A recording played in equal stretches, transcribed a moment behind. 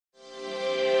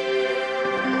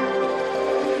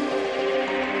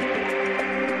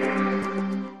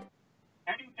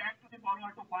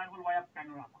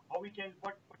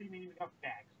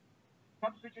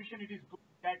situation, it is good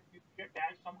that we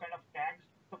attach some kind of tags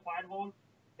to the firewall.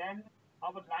 Then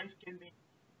our life can be.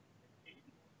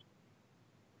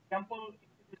 For example,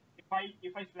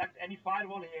 if I select any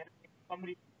firewall here,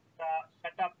 summary,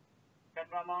 setup,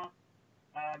 panorama,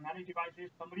 manage devices,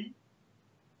 summary.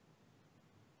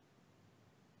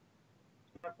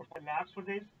 So I put my labs for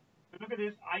this. So look at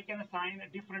this. I can assign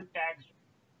different tags.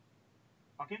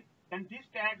 Okay. Then these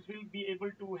tags will be able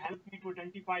to help me to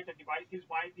identify the devices,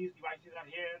 why these devices are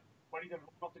here, what is the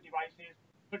role of the devices.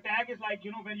 The tag is like,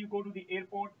 when you go to the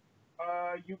airport,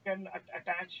 you can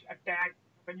attach a tag.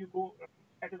 When you go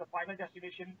to the final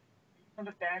destination, based on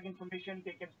the tag information,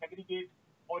 they can segregate,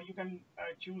 or you can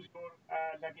choose your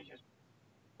luggages.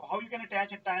 So how you can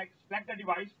attach a tag, select the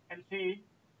device and say,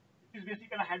 this is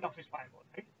basically a head office firewall,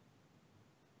 right?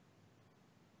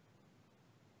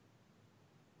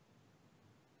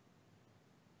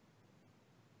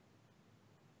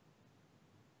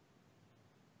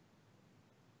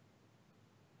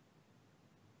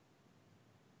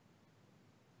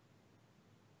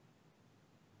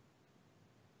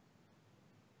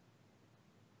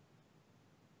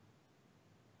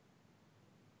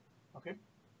 Okay.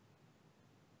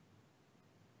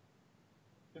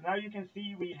 So now you can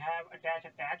see we have attached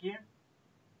a tag here.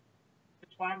 This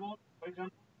firewall, for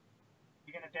example,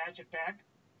 you can attach a tag.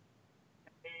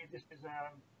 Say this is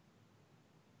a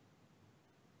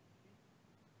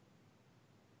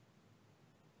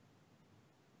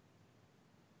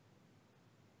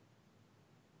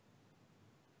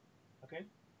okay.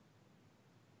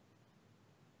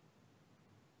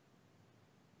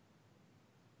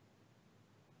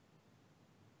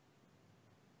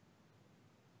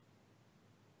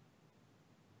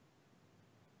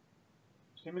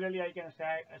 Similarly, I can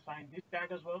assign this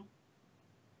tag as well.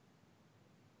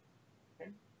 Okay.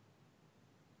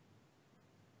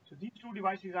 So these two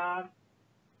devices are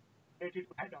related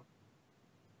to head office.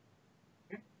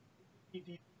 Okay. This is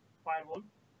the firewall.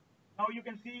 Now you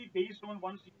can see based on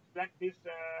once you select this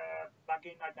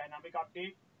plugin or dynamic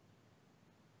update,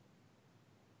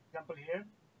 example here,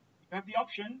 you have the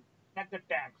option to select the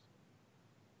tags.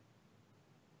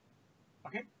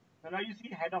 Okay. So now you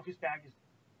see head office tag is.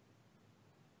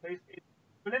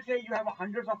 So let's say you have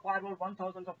hundreds of firewall, 1,000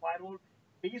 of firewall.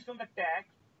 Based on the tag,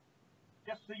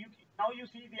 just so now you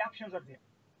see the options are there.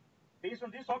 Based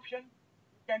on this option,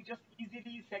 you can just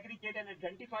easily segregate and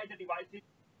identify the devices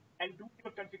and do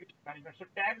your configuration management. So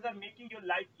tags are making your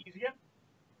life easier.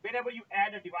 Wherever you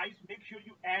add a device, make sure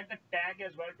you add the tag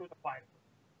as well to the firewall.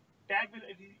 Tag will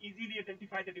easily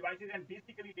identify the devices, and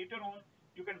basically later on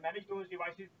you can manage those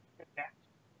devices with tags.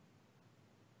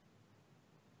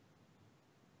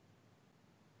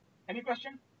 Any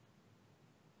question?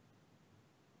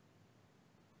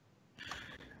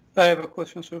 I have a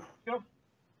question, sir. Sure.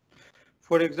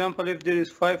 For example, if there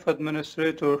is 5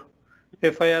 administrator,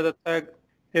 if I add a tag,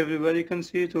 everybody can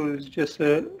see it, or is just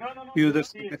a No. user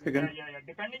significant? Yeah.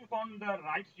 Depending upon the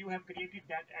rights you have created,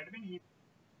 that admin,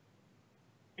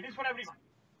 it is for everyone.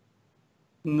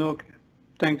 Okay.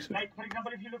 Thanks, sir. Like, for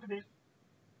example, if you look at this,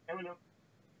 have a look.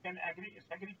 You can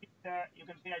segregate, you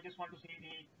can say, I just want to see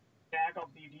the tag of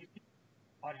the DC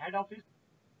or head office.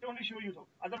 It only show you those.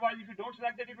 Otherwise, if you don't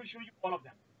select that, it will show you all of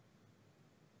them.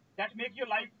 That makes your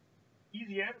life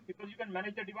easier because you can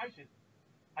manage the devices.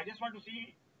 I just want to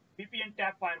see VPN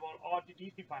tab firewall or the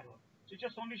DC firewall. So it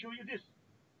just only show you this.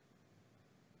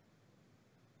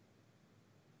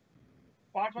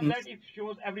 Apart from that, it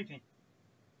shows everything.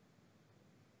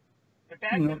 The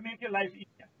tag will make your life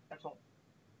easier. That's all.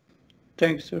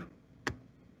 Thanks, sir.